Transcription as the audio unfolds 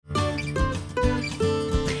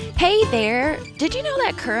Hey there! Did you know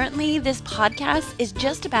that currently this podcast is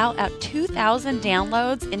just about at 2,000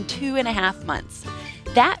 downloads in 2.5 months?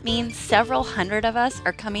 That means several hundred of us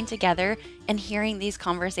are coming together and hearing these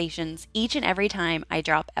conversations each and every time I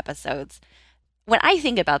drop episodes. When I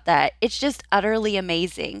think about that, it's just utterly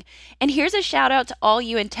amazing. And here's a shout out to all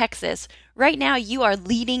you in Texas. Right now, you are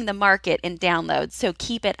leading the market in downloads, so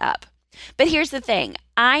keep it up. But here's the thing,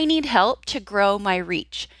 I need help to grow my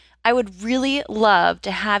reach. I would really love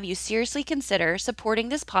to have you seriously consider supporting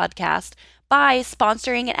this podcast by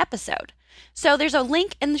sponsoring an episode. So there's a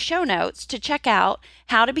link in the show notes to check out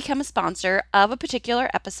how to become a sponsor of a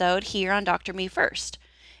particular episode here on Dr. Me First.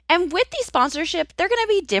 And with the sponsorship, they're going to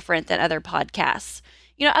be different than other podcasts.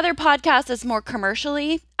 You know, other podcasts is more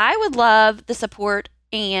commercially. I would love the support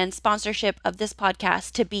and sponsorship of this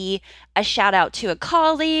podcast to be a shout out to a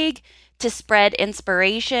colleague, to spread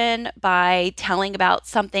inspiration by telling about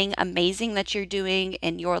something amazing that you're doing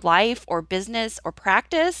in your life or business or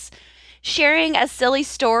practice, sharing a silly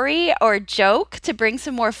story or joke to bring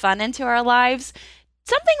some more fun into our lives,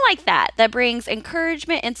 something like that brings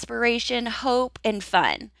encouragement, inspiration, hope, and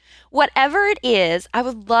fun. Whatever it is, I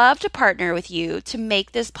would love to partner with you to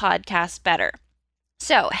make this podcast better.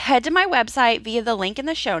 So head to my website via the link in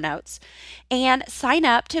the show notes and sign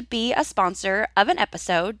up to be a sponsor of an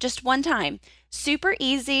episode just one time. Super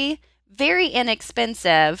easy, very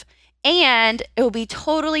inexpensive, and it will be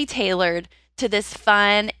totally tailored to this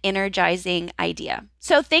fun, energizing idea.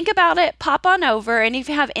 So think about it, pop on over, and if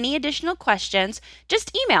you have any additional questions,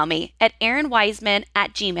 just email me at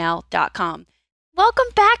erinwiseman@gmail.com. Welcome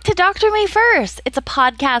back to Dr. Me First. It's a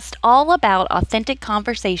podcast all about authentic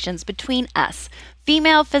conversations between us,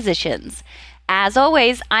 female physicians. As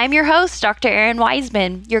always, I'm your host, Dr. Erin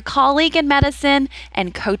Wiseman, your colleague in medicine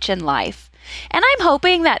and coach in life. And I'm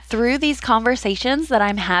hoping that through these conversations that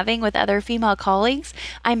I'm having with other female colleagues,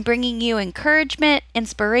 I'm bringing you encouragement,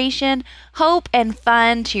 inspiration, hope, and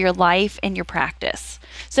fun to your life and your practice.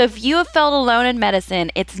 So if you have felt alone in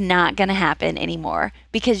medicine, it's not going to happen anymore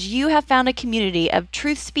because you have found a community of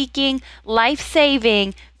truth-speaking,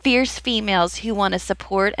 life-saving, fierce females who want to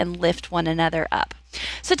support and lift one another up.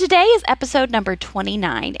 So today is episode number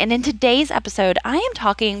 29, and in today's episode, I am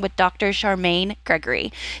talking with Dr. Charmaine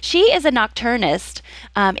Gregory. She is a nocturnist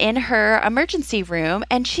in her emergency room,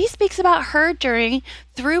 and she speaks about her journey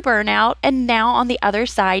through burnout and now on the other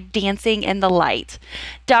side, dancing in the light.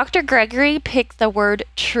 Dr. Gregory picked the word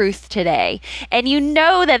truth today, and you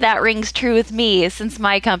know that rings true with me since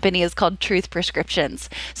my company is called Truth Prescriptions.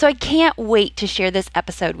 So I can't wait to share this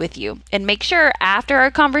episode with you, and make sure after our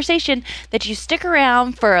conversation that you stick around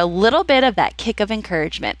for a little bit of that kick of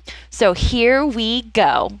encouragement. So here we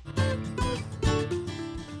go.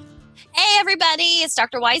 Hey everybody, it's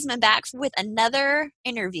Dr. Wiseman back with another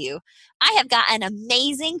interview. I have got an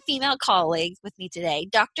amazing female colleague with me today,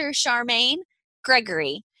 Dr. Charmaine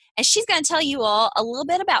Gregory, and she's going to tell you all a little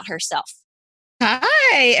bit about herself.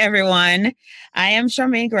 Hi everyone, I am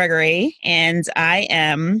Charmaine Gregory, and I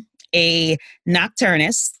am a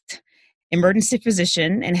nocturnist, emergency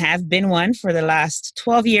physician, and have been one for the last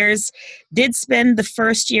 12 years. Did spend the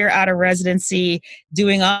first year out of residency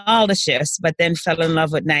doing all the shifts, but then fell in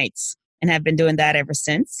love with nights and have been doing that ever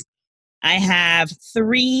since. I have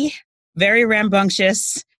 3 very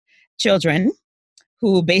rambunctious children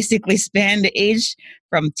who basically span the age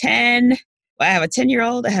from 10. I have a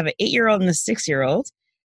 10-year-old, I have an 8-year-old, and a 6-year-old.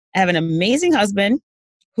 I have an amazing husband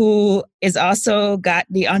who is also got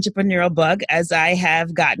the entrepreneurial bug, as I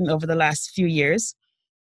have gotten over the last few years.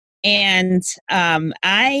 And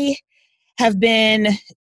I have been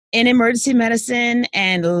in emergency medicine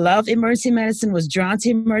and love emergency medicine, was drawn to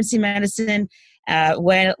emergency medicine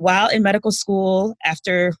while in medical school,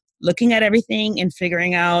 after looking at everything and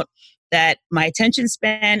figuring out that my attention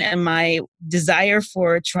span and my desire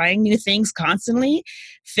for trying new things constantly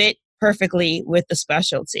fit perfectly with the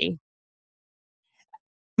specialty.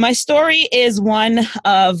 My story is one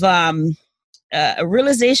of a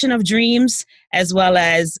realization of dreams, as well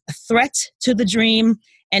as a threat to the dream,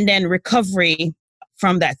 and then recovery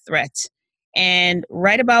from that threat. And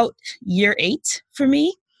right about year 8 for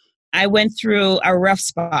me, I went through a rough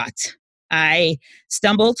spot. I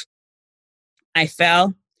stumbled, I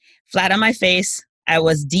fell flat on my face. I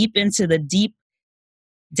was deep into the deep,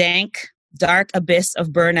 dank, dark abyss of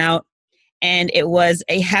burnout. And it was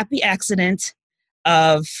a happy accident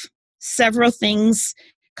of several things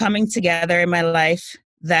coming together in my life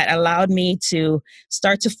that allowed me to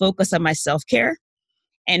start to focus on my self-care.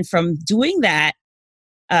 And from doing that,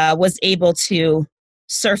 was able to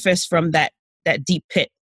surface from that deep pit.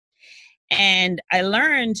 And I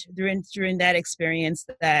learned during that experience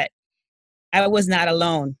that I was not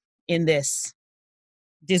alone. in this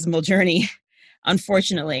dismal journey,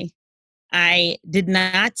 unfortunately. I did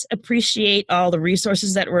not appreciate all the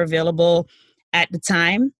resources that were available at the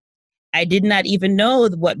time. I did not even know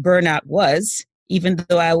what burnout was, even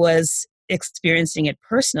though I was experiencing it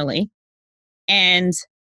personally. And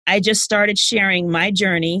I just started sharing my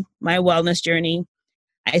journey, my wellness journey.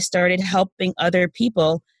 I started helping other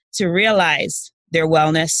people to realize their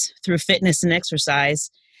wellness through fitness and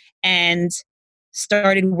exercise, and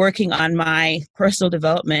started working on my personal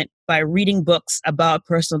development by reading books about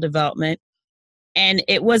personal development. And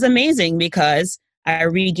it was amazing because I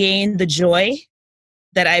regained the joy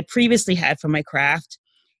that I previously had from my craft,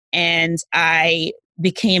 and I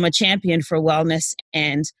became a champion for wellness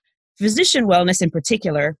and physician wellness in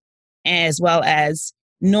particular, as well as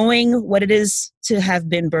knowing what it is to have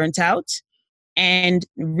been burnt out and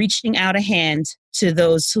reaching out a hand to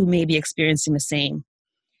those who may be experiencing the same.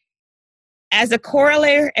 As a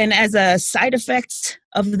corollary and as a side effect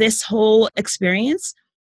of this whole experience,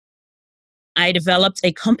 I developed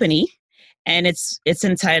a company, and it's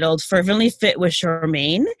entitled Fervently Fit with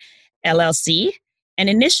Charmaine, LLC. And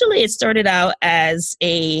initially it started out as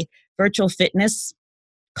a virtual fitness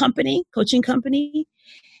company, coaching company,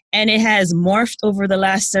 and it has morphed over the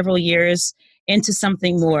last several years into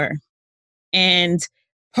something more. And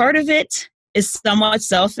part of it is somewhat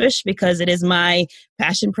selfish because it is my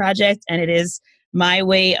passion project and it is my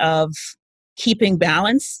way of keeping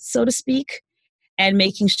balance, so to speak, and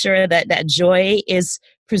making sure that that joy is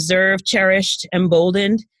preserved, cherished,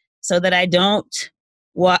 emboldened, so that I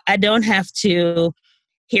don't have to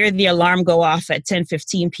hear the alarm go off at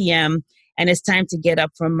 10:15 p.m. and it's time to get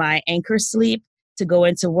up from my anchor sleep to go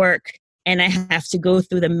into work, and I have to go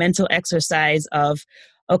through the mental exercise of,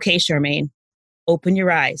 okay, Charmaine, open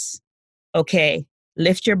your eyes. Okay,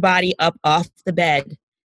 lift your body up off the bed.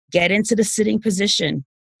 Get into the sitting position.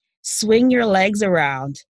 Swing your legs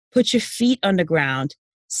around. Put your feet on the ground.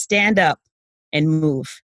 Stand up and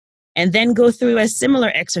move. And then go through a similar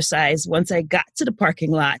exercise once I got to the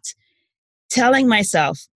parking lot, telling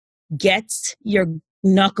myself, get your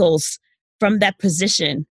knuckles from that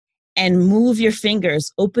position and move your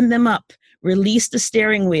fingers. Open them up. Release the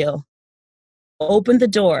steering wheel. Open the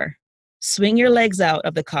door. Swing your legs out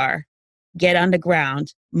of the car. Get on the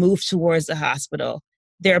ground. Move towards the hospital.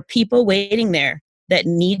 There are people waiting there that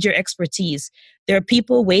need your expertise. There are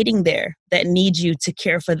people waiting there that need you to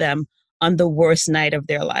care for them on the worst night of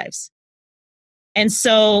their lives. And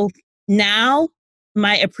so now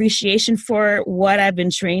my appreciation for what I've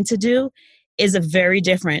been trained to do is a very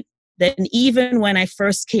different than even when I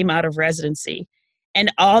first came out of residency.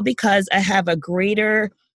 And all because I have a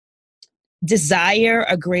greater desire,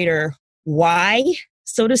 a greater why,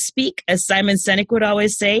 so to speak, as Simon Sinek would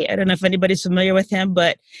always say. I don't know if anybody's familiar with him,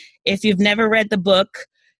 but if you've never read the book,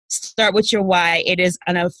 start with your why. It is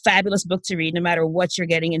a fabulous book to read no matter what you're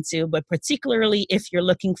getting into, but particularly if you're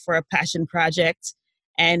looking for a passion project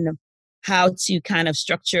and how to kind of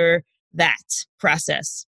structure that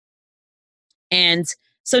process. And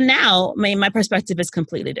so now my perspective is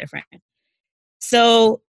completely different.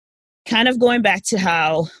 So kind of going back to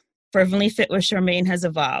how Fervently Fit with Charmaine has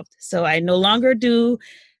evolved. So I no longer do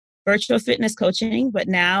virtual fitness coaching, but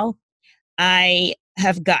now I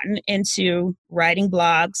have gotten into writing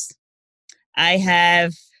blogs. I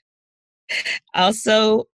have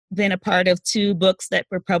also been a part of 2 books that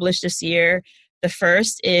were published this year. The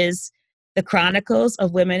first is The Chronicles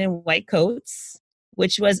of Women in White Coats,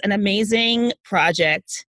 which was an amazing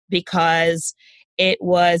project because it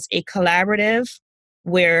was a collaborative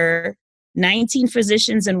where 19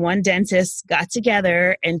 physicians and 1 dentist got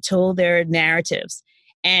together and told their narratives.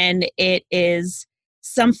 And it is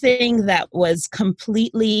something that was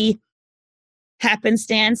completely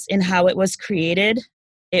happenstance in how it was created.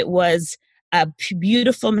 It was a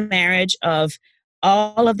beautiful marriage of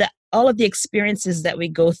all of the experiences that we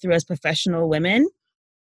go through as professional women.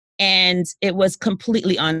 And it was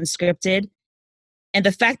completely unscripted. And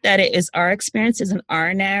the fact that it is our experiences and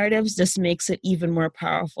our narratives just makes it even more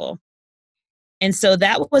powerful. And so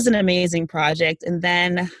that was an amazing project. And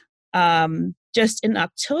then just in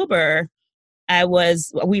October,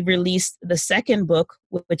 we released the second book,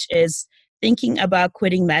 which is Thinking About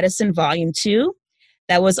Quitting Medicine, Volume 2.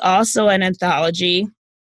 That was also an anthology.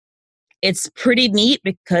 It's pretty neat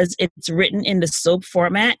because it's written in the SOAP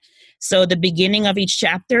format. So the beginning of each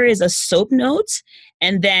chapter is a SOAP note,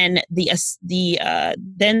 and then the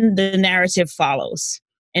narrative follows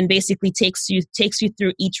and basically takes you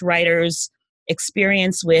through each writer's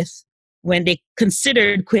experience with when they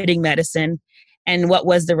considered quitting medicine and what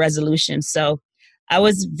was the resolution. So I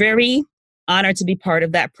was very honored to be part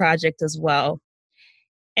of that project as well.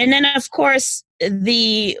 And then, of course,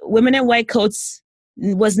 the Women in White Coats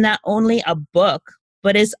was not only a book,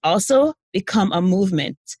 but it's also become a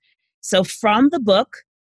movement. So from the book,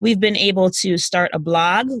 we've been able to start a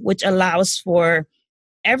blog, which allows for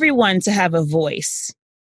everyone to have a voice.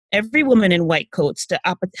 Every woman in white coats to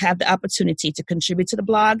have the opportunity to contribute to the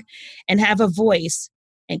blog and have a voice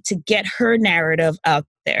and to get her narrative out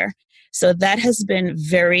there. So that has been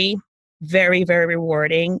very, very, very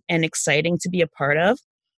rewarding and exciting to be a part of.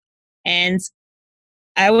 And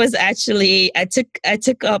I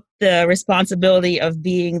took up the responsibility of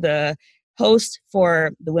being the host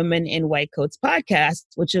for the Women in White Coats podcast,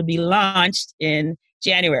 which will be launched in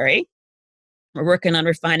January. We're working on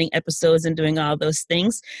refining episodes and doing all those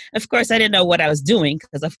things. Of course, I didn't know what I was doing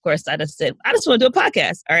because, of course, I just said, I just want to do a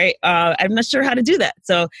podcast. All right. I'm not sure how to do that.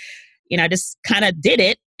 So, I just kind of did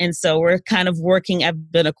it. And so we're kind of working.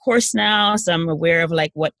 I've done a course now, so I'm aware of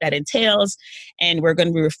like what that entails. And we're going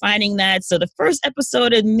to be refining that. So the first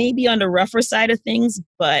episode is maybe on the rougher side of things,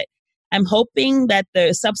 but I'm hoping that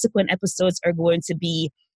the subsequent episodes are going to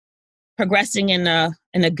be progressing in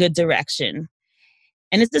a good direction.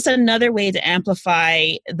 And it's just another way to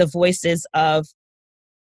amplify the voices of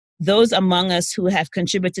those among us who have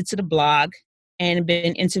contributed to the blog and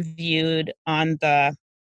been interviewed on the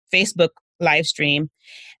Facebook live stream,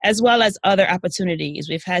 as well as other opportunities.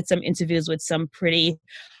 We've had some interviews with some pretty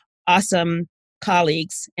awesome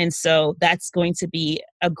colleagues. And so that's going to be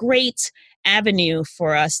a great avenue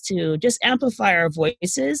for us to just amplify our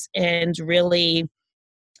voices and really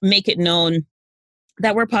make it known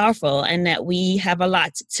that we're powerful and that we have a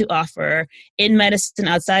lot to offer in medicine,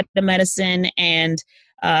 outside of medicine, and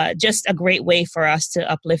just a great way for us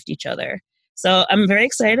to uplift each other. So I'm very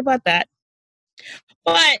excited about that.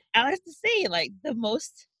 But I have to say, like, the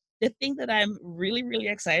thing that I'm really, really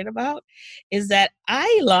excited about is that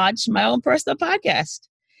I launched my own personal podcast.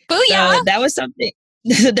 Booyah! So that was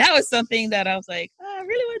something that I was like, oh, I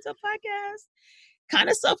really want to do a podcast. Kind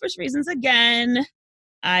of selfish reasons again.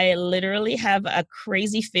 I literally have a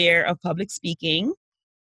crazy fear of public speaking.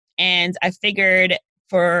 And I figured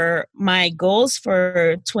for my goals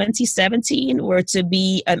for 2017 were to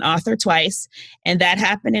be an author twice. And that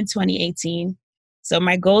happened in 2018. So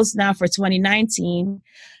my goals now for 2019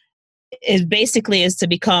 is to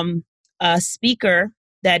become a speaker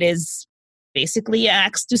that is basically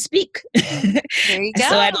asked to speak. There you go.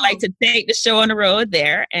 So I'd like to take the show on the road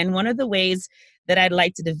there. And one of the ways that I'd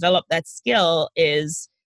like to develop that skill is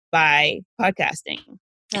by podcasting.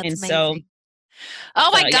 That's and amazing. So oh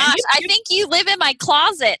my gosh, I think you live in my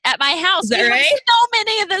closet at my house. Is that we right? have so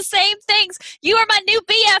many of the same things. You are my new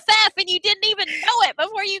BFF and you didn't even know it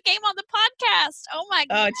before you came on the podcast. Oh my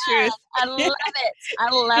God. Truth. I love it. I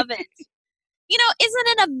love it. Isn't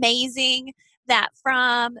it amazing that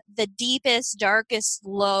from the deepest, darkest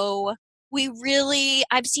low,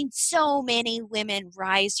 I've seen so many women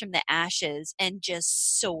rise from the ashes and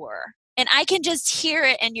just soar. And I can just hear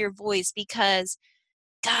it in your voice because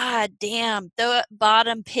God damn, the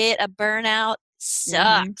bottom pit of burnout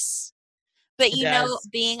sucks. But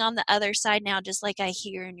being on the other side now, just like I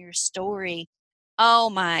hear in your story,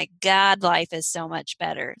 oh my God, life is so much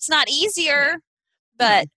better. It's not easier,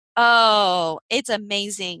 but it's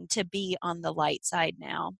amazing to be on the light side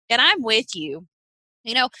now. And I'm with you.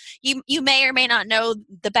 You may or may not know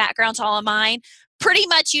the background to all of mine. Pretty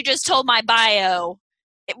much you just told my bio,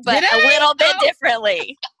 but a little bit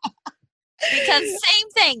differently. Because same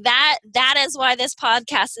thing, that is why this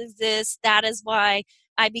podcast exists. That is why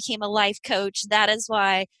I became a life coach. That is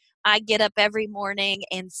why I get up every morning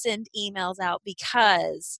and send emails out,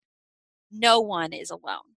 because no one is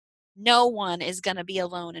alone. No one is going to be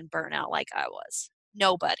alone in burnout like I was.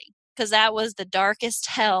 Nobody. Because that was the darkest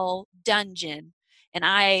hell dungeon. And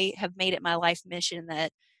I have made it my life mission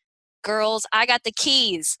that, girls, I got the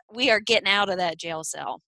keys. We are getting out of that jail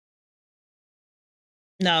cell.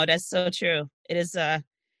 No, that's so true. It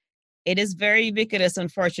is very ubiquitous,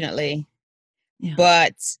 unfortunately,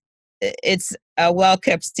 but it's a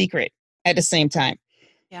well-kept secret at the same time.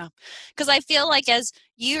 Yeah, because I feel like as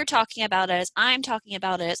you're talking about it, as I'm talking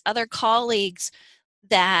about it, as other colleagues,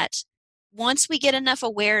 that once we get enough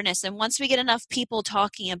awareness and once we get enough people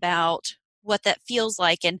talking about what that feels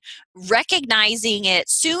like and recognizing it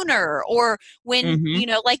sooner, or when,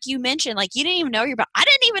 like you mentioned, like you didn't even know I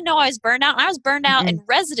didn't even know I was burned out. And I was burned out in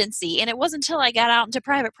residency. And it wasn't until I got out into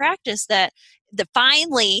private practice that the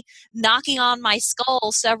finally knocking on my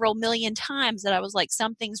skull several million times that I was like,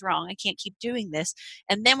 something's wrong. I can't keep doing this.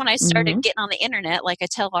 And then when I started getting on the internet, like I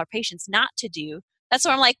tell our patients not to do, that's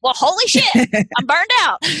when I'm like, well, holy shit, I'm burned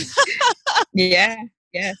out. Yeah.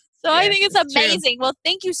 So I think it's amazing. True. Well,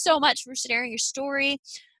 thank you so much for sharing your story.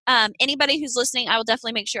 Anybody who's listening, I will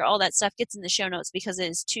definitely make sure all that stuff gets in the show notes because it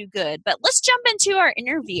is too good. But let's jump into our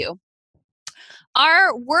interview.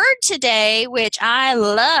 Our word today, which I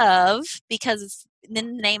love because it's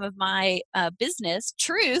in the name of my business,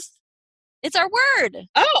 truth. It's our word.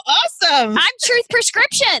 Oh, awesome. I'm Truth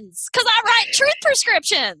Prescriptions because I write truth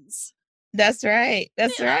prescriptions. That's right.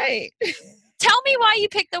 That's right. Tell me why you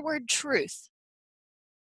picked the word truth.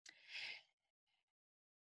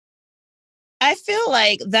 I feel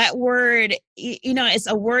like that word, it's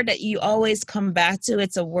a word that you always come back to.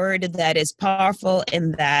 It's a word that is powerful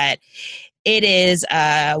in that it is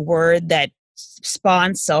a word that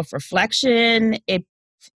spawns self-reflection. It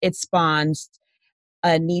spawns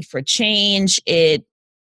a need for change. It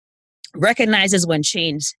recognizes when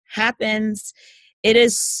change happens. It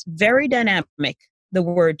is very dynamic, the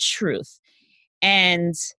word truth.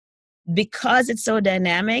 And because it's so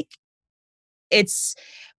dynamic, its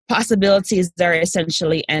possibilities are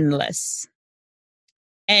essentially endless.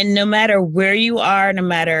 And no matter where you are,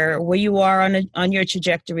 on your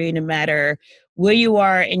trajectory, no matter where you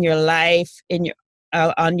are in your life,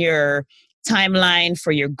 on your timeline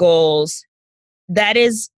for your goals, that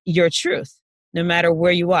is your truth, no matter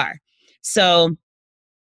where you are. So,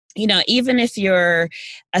 even if you're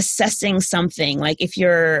assessing something, like if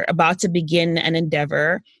you're about to begin an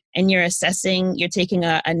endeavor and you're taking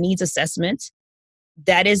a needs assessment,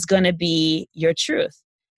 that is going to be your truth.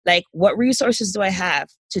 Like, what resources do I have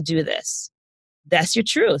to do this? That's your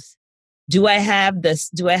truth. Do I have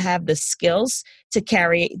the skills to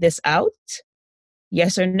carry this out?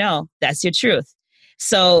 Yes or no? That's your truth.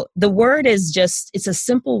 So the word it's a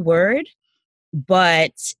simple word,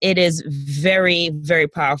 but it is very, very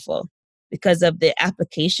powerful because of the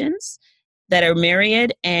applications that are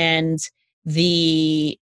myriad and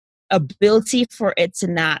the ability for it to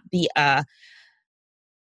not be a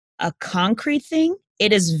concrete thing.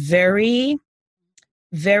 It is very,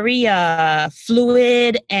 very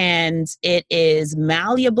fluid, and it is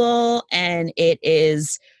malleable, and it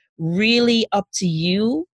is really up to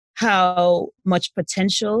you how much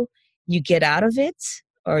potential you get out of it,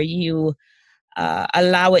 or you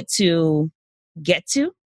allow it to get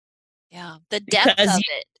to. Yeah, the depth of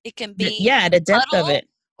it. It can be the depth of it,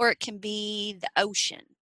 or it can be the ocean.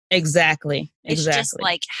 Exactly. It's just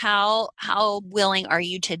like how willing are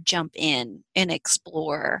you to jump in and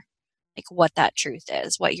explore like what that truth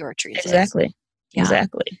is, what your truth is. Exactly. Yeah,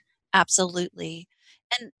 exactly. absolutely.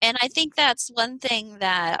 And I think that's one thing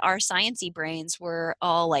that our sciencey brains were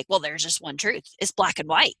all like, well, there's just one truth. It's black and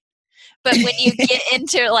white. But when you get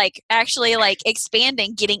into like actually like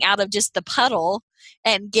expanding, getting out of just the puddle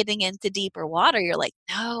and getting into deeper water, you're like,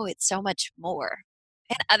 no, it's so much more.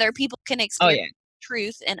 And other people can experience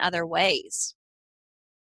truth in other ways.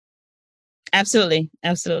 Absolutely.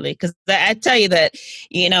 Because I tell you that,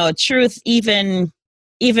 truth, even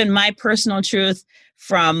my personal truth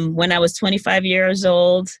from when I was 25 years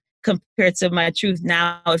old compared to my truth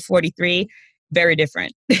now at 43, very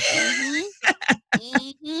different. Mm-hmm.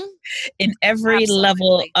 Mm-hmm. In every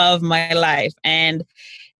level of my life. And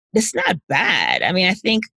it's not bad. I mean, I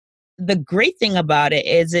think the great thing about it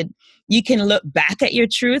is you can look back at your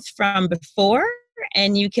truth from before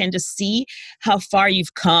and you can just see how far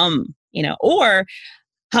you've come, or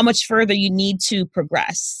how much further you need to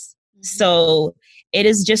progress. Mm-hmm. So it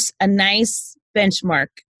is just a nice benchmark.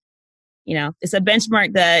 It's a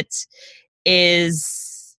benchmark that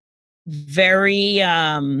is very,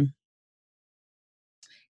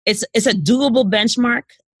 it's a doable benchmark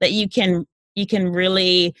that you can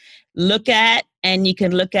really look at, and you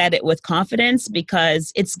can look at it with confidence,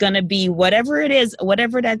 because it's going to be whatever it is,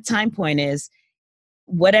 whatever that time point is,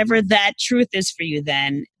 whatever that truth is for you,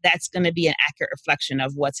 then that's going to be an accurate reflection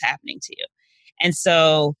of what's happening to you. And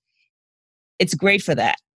so it's great for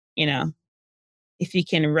that, if you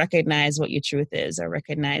can recognize what your truth is, or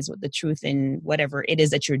recognize what the truth in whatever it is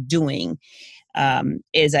that you're doing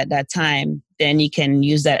is at that time, then you can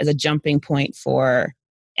use that as a jumping point for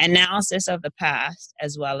analysis of the past,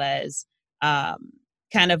 as well as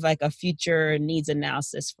kind of like a future needs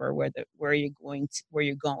analysis for where you're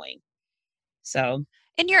going. So,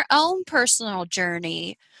 in your own personal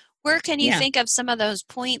journey, where can you think of some of those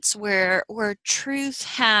points where truth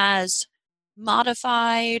has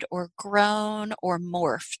modified or grown or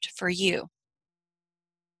morphed for you?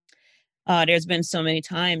 There's been so many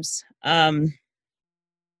times. I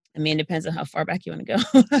mean, it depends on how far back you want to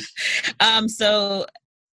go. So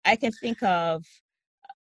I can think of,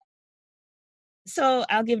 so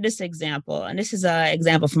I'll give this example, and this is an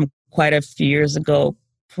example from quite a few years ago,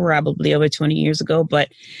 probably over 20 years ago. But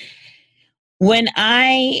When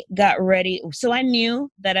I got ready, so I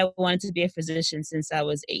knew that I wanted to be a physician since I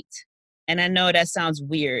was 8. And I know that sounds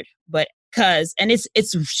weird, but and it's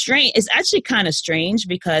strange. It's actually kind of strange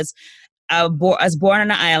because I was born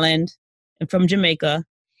on an island. I'm from Jamaica,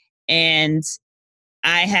 and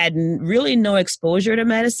I had really no exposure to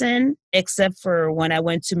medicine except for when I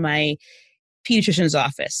went to my pediatrician's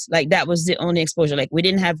office. Like that was the only exposure. Like we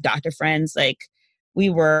didn't have doctor friends. Like we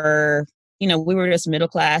were, we were just middle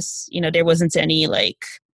class. There wasn't any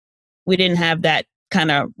we didn't have that kind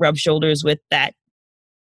of rub shoulders with that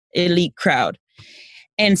elite crowd.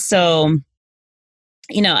 And so,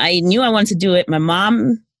 I knew I wanted to do it. My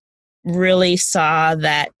mom really saw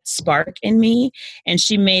that spark in me, and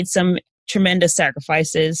she made some tremendous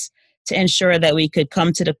sacrifices to ensure that we could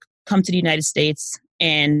come to the United States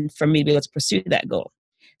and for me to be able to pursue that goal.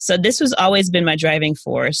 So this was always been my driving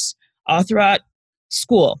force all throughout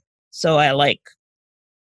school. So I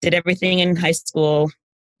did everything in high school,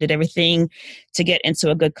 did everything to get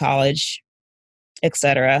into a good college,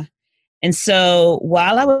 etc. And so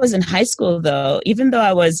while I was in high school, though, even though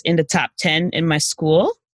I was in the top 10 in my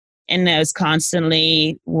school and I was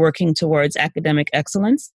constantly working towards academic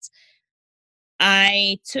excellence,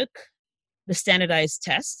 I took the standardized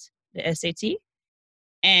test, the SAT,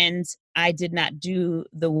 and I did not do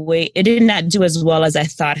it did not do as well as I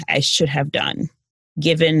thought I should have done,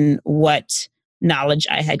 given what knowledge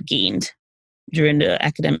I had gained during the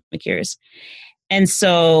academic years. And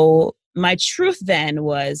so my truth then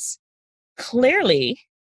was, clearly,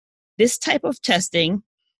 this type of testing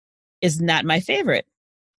is not my favorite.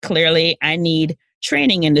 Clearly, I need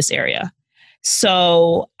training in this area.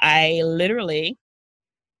 So I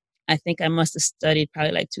think I must have studied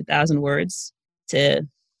probably like 2,000 words to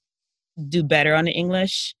do better on the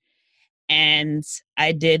English. And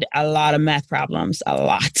I did a lot of math problems, a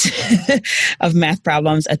lot of math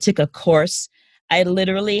problems. I took a course. I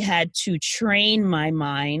literally had to train my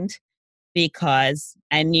mind because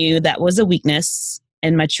I knew that was a weakness.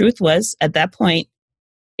 And my truth was, at that point,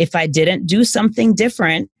 if I didn't do something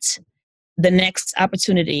different, the next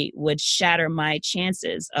opportunity would shatter my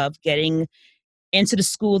chances of getting into the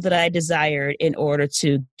school that I desired in order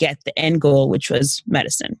to get the end goal, which was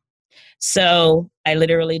medicine. So I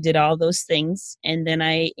literally did all those things, and then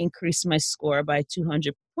I increased my score by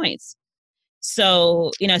 200 points.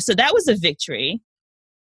 So, so that was a victory.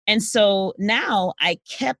 And so now I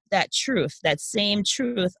kept that truth, that same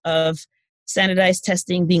truth of standardized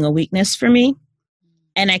testing being a weakness for me,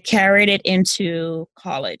 and I carried it into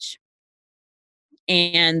college.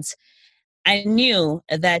 And I knew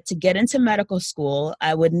that to get into medical school,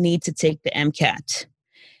 I would need to take the MCAT.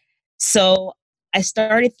 So I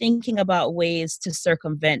started thinking about ways to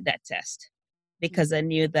circumvent that test because I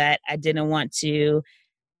knew that I didn't want to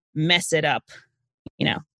mess it up,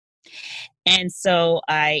 And so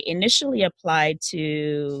I initially applied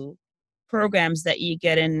to programs that you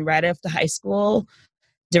get in right after high school,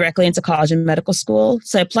 directly into college and medical school.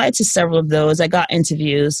 So I applied to several of those. I got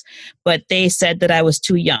interviews, but they said that I was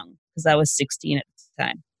too young because I was 16 at the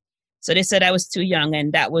time. So they said I was too young,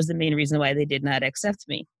 and that was the main reason why they did not accept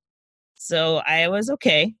me. So I was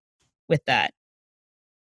okay with that.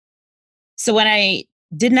 So when I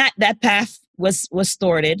did not, that path was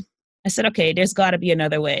thwarted. I said, okay, there's got to be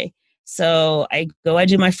another way. So I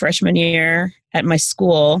do my freshman year at my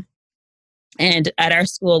school. And at our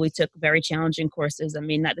school, we took very challenging courses. I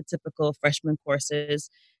mean, not the typical freshman courses.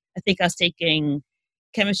 I think I was taking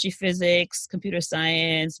chemistry, physics, computer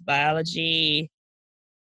science, biology,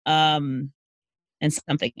 and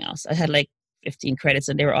something else. I had like 15 credits,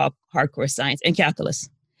 and they were all hardcore science and calculus.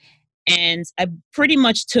 And I pretty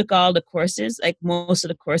much took all the courses, like most of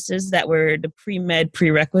the courses that were the pre-med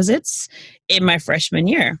prerequisites in my freshman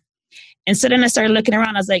year. And so then I started looking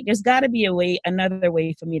around. I was like, there's got to be another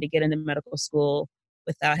way for me to get into medical school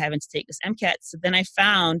without having to take this MCAT. So then I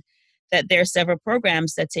found that there are several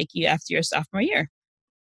programs that take you after your sophomore year.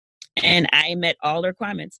 And I met all the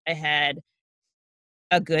requirements. I had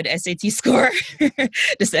a good SAT score,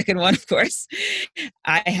 the second one, of course.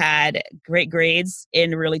 I had great grades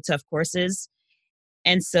in really tough courses.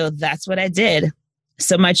 And so that's what I did.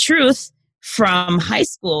 So my truth from high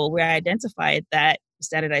school, where I identified that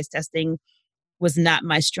standardized testing was not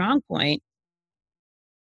my strong point,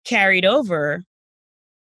 carried over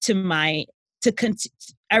to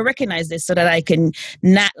I recognize this so that I can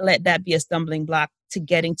not let that be a stumbling block to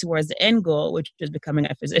getting towards the end goal, which was becoming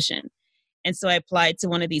a physician. And so I applied to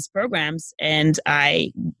one of these programs and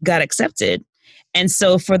I got accepted. And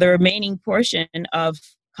so for the remaining portion of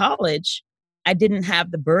college, I didn't have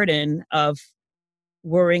the burden of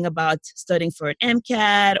worrying about studying for an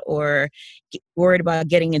MCAT or worried about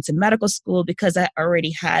getting into medical school because I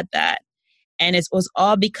already had that. And it was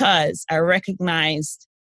all because I recognized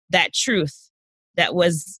that truth that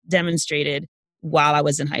was demonstrated while I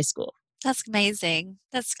was in high school. That's amazing.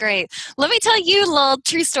 That's great. Let me tell you a little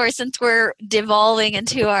true story since we're devolving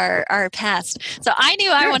into our past. So I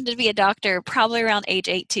knew I wanted to be a doctor probably around age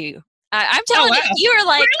 8 too. I'm telling you, you were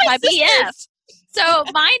like my BF. So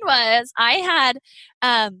mine was, I had,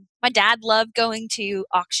 my dad loved going to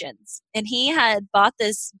auctions, and he had bought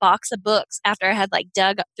this box of books after I had like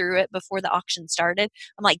dug through it before the auction started.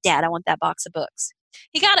 I'm like, Dad, I want that box of books.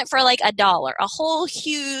 He got it for like $1, a whole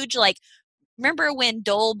huge, like, remember when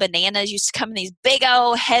Dole bananas used to come in these big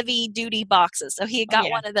old heavy duty boxes? So he had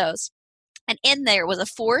got one of those. And in there was a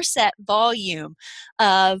 4-set volume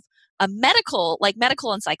of a medical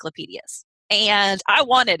encyclopedias. And I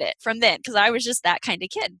wanted it from then because I was just that kind of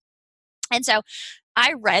kid. And so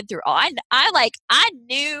I read through all. I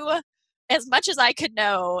knew as much as I could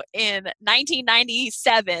know in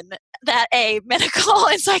 1997 that a medical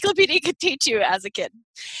encyclopedia could teach you as a kid.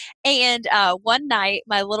 And one night,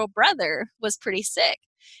 my little brother was pretty sick.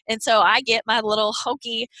 And so I get my little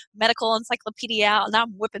hokey medical encyclopedia out, and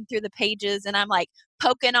I'm whipping through the pages, and I'm like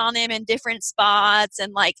poking on him in different spots,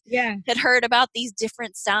 and like had heard about these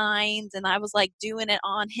different signs, and I was like doing it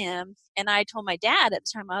on him. And I told my dad at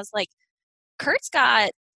the time, I was like, Kurt's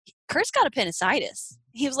got appendicitis.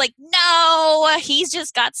 He was like, no, he's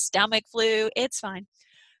just got stomach flu. It's fine.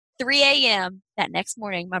 3 a.m. that next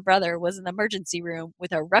morning, my brother was in the emergency room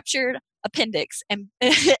with a ruptured appendix, and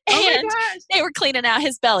they were cleaning out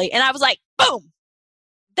his belly. And I was like, boom,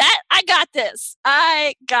 I got this.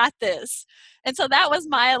 I got this. And so that was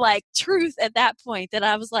my like truth at that point, that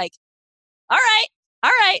I was like, all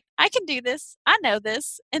right, I can do this. I know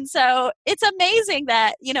this. And so it's amazing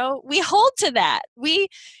that, we hold to that.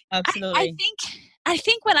 Absolutely. I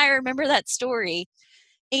think when I remember that story,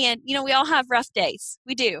 and, we all have rough days.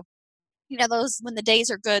 We do. Those, when the days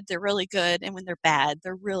are good, they're really good. And when they're bad,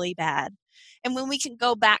 they're really bad. And when we can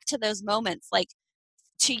go back to those moments, like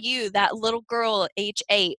to you, that little girl at age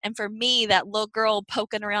 8, and for me, that little girl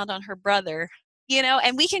poking around on her brother,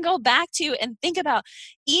 and we can go back to and think about,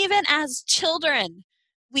 even as children,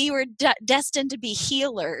 we were destined to be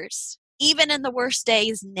healers, even in the worst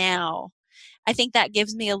days now. I think that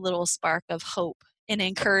gives me a little spark of hope and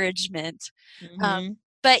encouragement. Mm-hmm.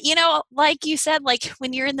 But, like you said, like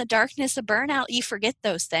when you're in the darkness of burnout, you forget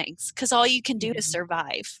those things because all you can do is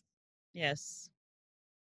survive. Yes.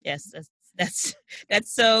 That's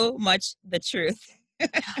so much the truth.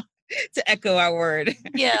 To echo our word.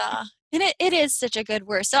 Yeah. And it is such a good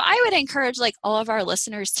word. So I would encourage like all of our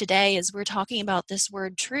listeners today, as we're talking about this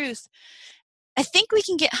word truth, I think we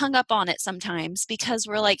can get hung up on it sometimes because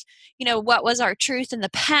we're like, what was our truth in the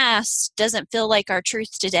past doesn't feel like our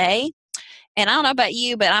truth today. And I don't know about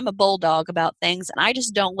you, but I'm a bulldog about things, and I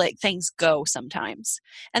just don't let things go sometimes.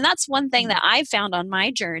 And that's one thing that I've found on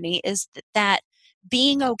my journey is that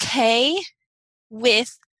being okay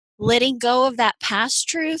with letting go of that past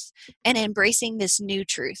truth and embracing this new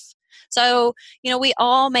truth. So, we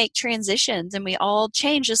all make transitions and we all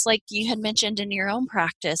change, just like you had mentioned in your own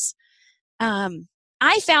practice.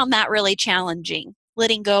 I found that really challenging,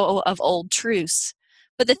 letting go of old truths.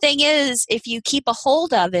 But the thing is, if you keep a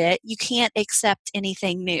hold of it, you can't accept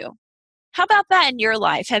anything new. How about that in your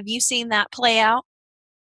life? Have you seen that play out?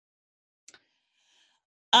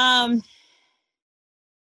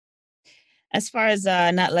 As far as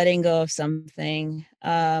not letting go of something,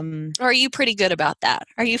 or are you pretty good about that?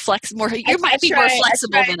 Are you flexible? You might be more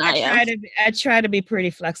flexible than I am. I try to be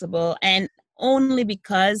pretty flexible, and only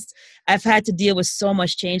because I've had to deal with so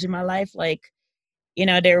much change in my life. Like,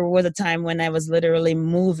 there was a time when I was literally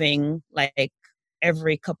moving like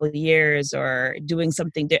every couple of years or doing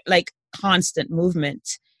something like constant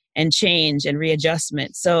movement and change and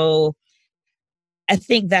readjustment. So I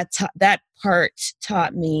think that part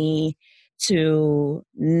taught me to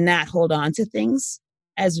not hold on to things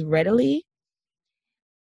as readily.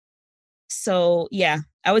 So yeah,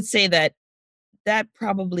 I would say that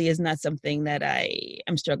probably is not something that I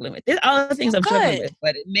am struggling with. There's other things I'm struggling with,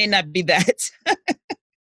 but it may not be that.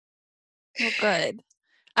 Well, good.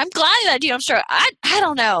 I'm glad that you don't struggle. I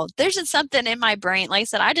don't know. There's just something in my brain. Like I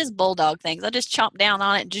said, I just bulldog things. I just chomp down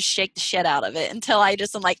on it and just shake the shit out of it until I'm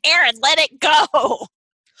like, Erin, let it go.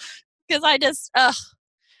 Because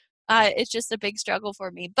it's just a big struggle for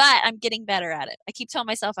me. But I'm getting better at it. I keep telling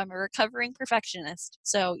myself I'm a recovering perfectionist.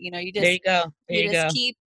 So, you just there you go. You just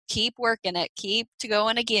keep working it. Keep to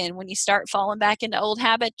going again. When you start falling back into old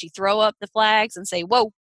habits, you throw up the flags and say,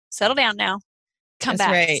 whoa, settle down now. Come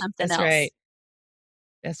back to something else. Right.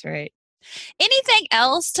 That's right. Anything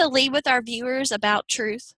else to leave with our viewers about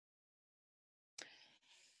truth?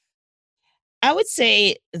 I would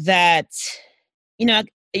say that, you know,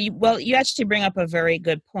 you actually bring up a very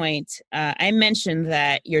good point. I mentioned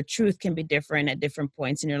that your truth can be different at different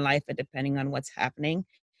points in your life, depending on what's happening.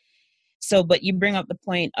 So, but you bring up the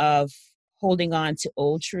point of holding on to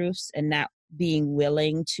old truths and not being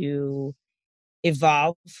willing to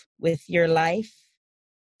evolve with your life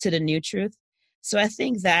to the new truth. So I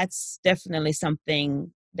think that's definitely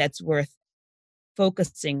something that's worth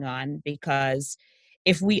focusing on, because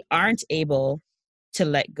if we aren't able to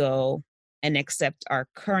let go and accept our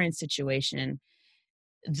current situation,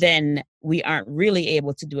 then we aren't really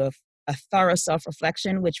able to do a thorough self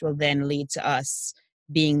reflection, which will then lead to us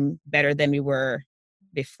being better than we were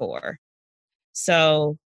before.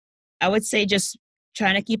 So I would say just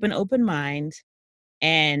trying to keep an open mind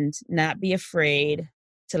and not be afraid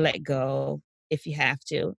to let go if you have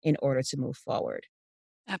to in order to move forward.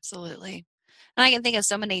 Absolutely. And I can think of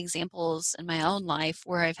so many examples in my own life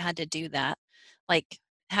where I've had to do that. Like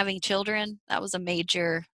having children, that was a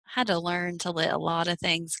major, had to learn to let a lot of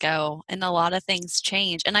things go and a lot of things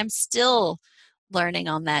change. And I'm still learning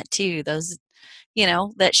on that too. Those,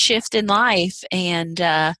 that shift in life. And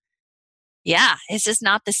yeah, it's just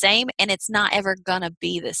not the same and it's not ever going to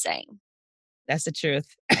be the same. That's the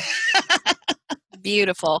truth.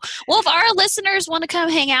 Beautiful. Well, if our listeners want to come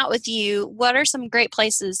hang out with you, what are some great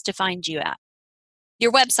places to find you at?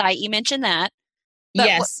 Your website, you mentioned that. But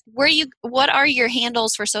Yes. what are your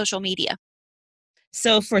handles for social media?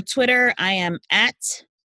 So for Twitter, I am at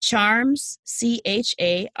Charms, CHARMS,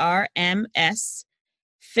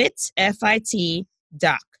 Fit, FIT,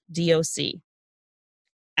 Doc, DOC.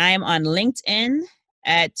 I am on LinkedIn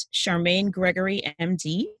at Charmaine Gregory,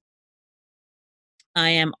 MD. I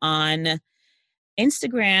am on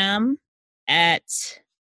Instagram at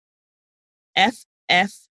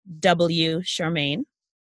FFW Charmaine.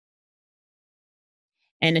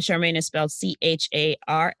 And the Charmaine is spelled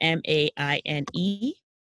CHARMAINE.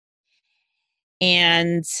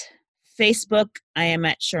 And Facebook, I am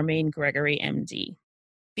at Charmaine Gregory, MD.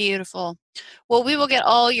 Beautiful. Well, we will get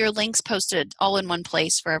all your links posted all in one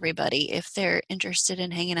place for everybody if they're interested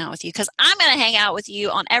in hanging out with you, because I'm going to hang out with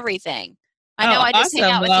you on everything. I know I just hang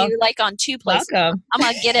out with you like on 2 places. Welcome. I'm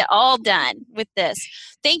going to get it all done with this.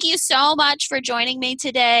 Thank you so much for joining me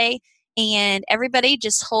today. And everybody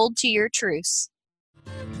just hold to your truths.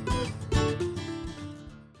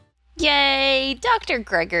 Yay, Dr.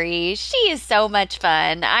 Gregory. She is so much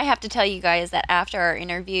fun. I have to tell you guys that after our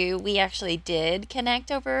interview, we actually did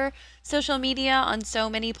connect over social media on so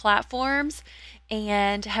many platforms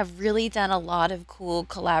and have really done a lot of cool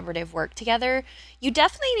collaborative work together. You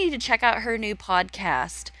definitely need to check out her new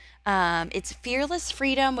podcast. It's Fearless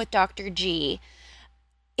Freedom with Dr. G.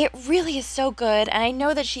 It really is so good, and I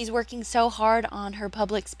know that she's working so hard on her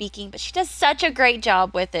public speaking, but she does such a great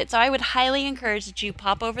job with it. So I would highly encourage that you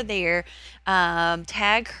pop over there,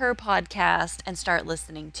 tag her podcast, and start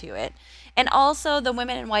listening to it. And also, the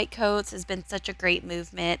Women in White Coats has been such a great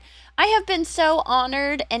movement. I have been so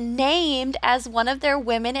honored and named as one of their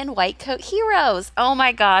Women in White Coat heroes. Oh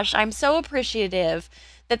my gosh, I'm so appreciative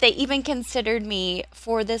that they even considered me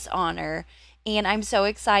for this honor. And I'm so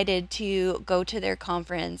excited to go to their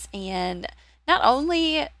conference and not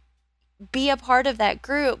only be a part of that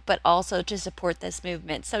group, but also to support this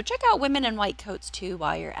movement. So check out Women in White Coats too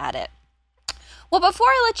while you're at it. Well, before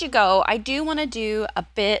I let you go, I do want to do a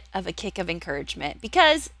bit of a kick of encouragement,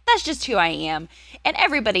 because that's just who I am, and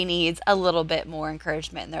everybody needs a little bit more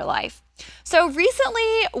encouragement in their life. So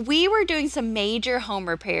recently, we were doing some major home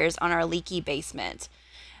repairs on our leaky basement.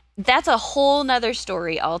 That's a whole nother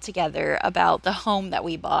story altogether about the home that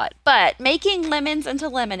we bought. But making lemons into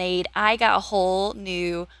lemonade, I got a whole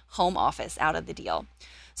new home office out of the deal.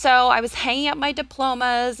 So I was hanging up my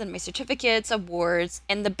diplomas and my certificates, awards,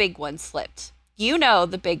 and the big one slipped. You know,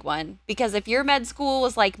 the big one, because if your med school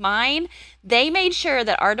was like mine, they made sure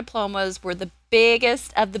that our diplomas were the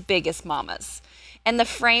biggest of the biggest mamas. And the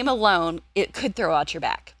frame alone, it could throw out your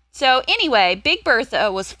back. So anyway, Big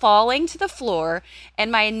Bertha was falling to the floor,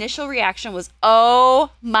 and my initial reaction was,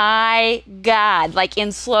 oh my God, like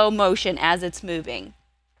in slow motion as it's moving.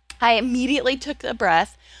 I immediately took a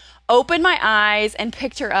breath, opened my eyes, and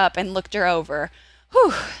picked her up and looked her over.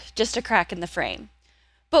 Whew, just a crack in the frame.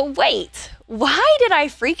 But wait, why did I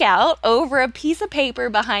freak out over a piece of paper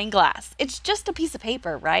behind glass? It's just a piece of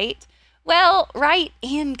paper, right? Well, right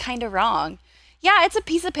and kind of wrong. Yeah, it's a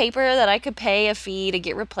piece of paper that I could pay a fee to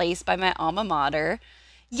get replaced by my alma mater.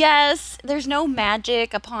 Yes, there's no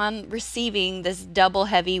magic upon receiving this double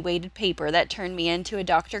heavy weighted paper that turned me into a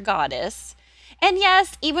Dr. Goddess. And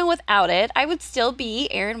yes, even without it, I would still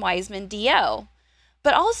be Erin Wiseman DO.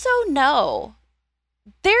 But also know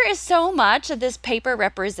there is so much that this paper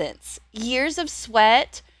represents. Years of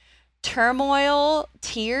sweat, turmoil,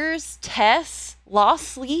 tears, tests, lost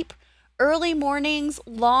sleep, early mornings,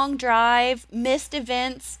 long drive, missed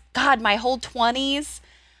events, God, my whole 20s,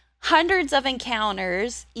 hundreds of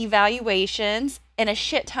encounters, evaluations, and a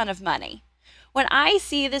shit ton of money. When I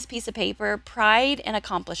see this piece of paper, pride and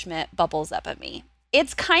accomplishment bubbles up at me.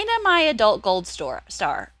 It's kind of my adult gold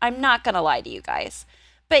star. I'm not going to lie to you guys.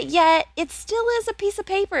 But yet, it still is a piece of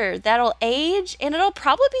paper that'll age and it'll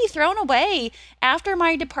probably be thrown away after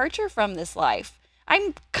my departure from this life.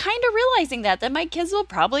 I'm kind of realizing that my kids will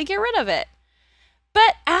probably get rid of it.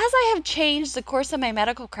 But as I have changed the course of my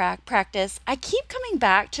medical practice, I keep coming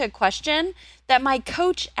back to a question that my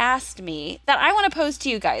coach asked me that I want to pose to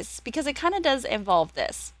you guys because it kind of does involve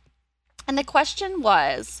this. And the question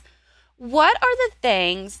was, what are the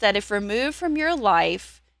things that if removed from your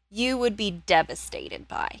life, you would be devastated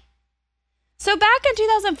by? So back in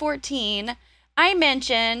 2014, I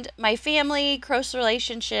mentioned my family, close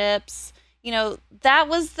relationships. That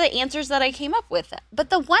was the answers that I came up with.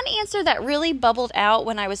 But the one answer that really bubbled out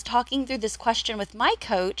when I was talking through this question with my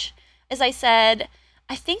coach is I said,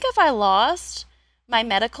 I think if I lost my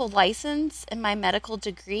medical license and my medical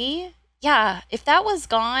degree, if that was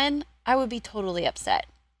gone, I would be totally upset.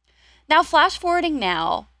 Now, flash forwarding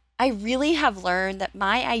now, I really have learned that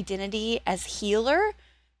my identity as healer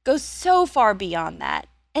goes so far beyond that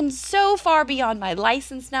and so far beyond my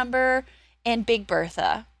license number and Big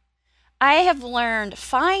Bertha. I have learned,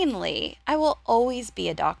 finally, I will always be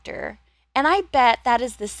a doctor. And I bet that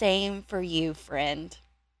is the same for you, friend.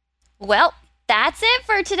 Well, that's it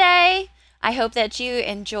for today. I hope that you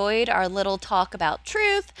enjoyed our little talk about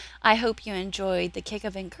truth. I hope you enjoyed the kick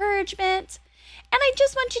of encouragement. And I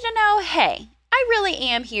just want you to know, hey, I really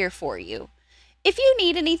am here for you. If you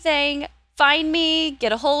need anything, find me,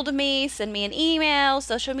 get a hold of me, send me an email,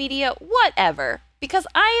 social media, whatever. Because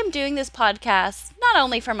I am doing this podcast not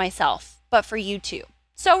only for myself, but for you too.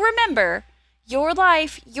 So remember, your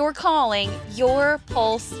life, your calling, your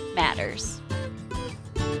pulse matters.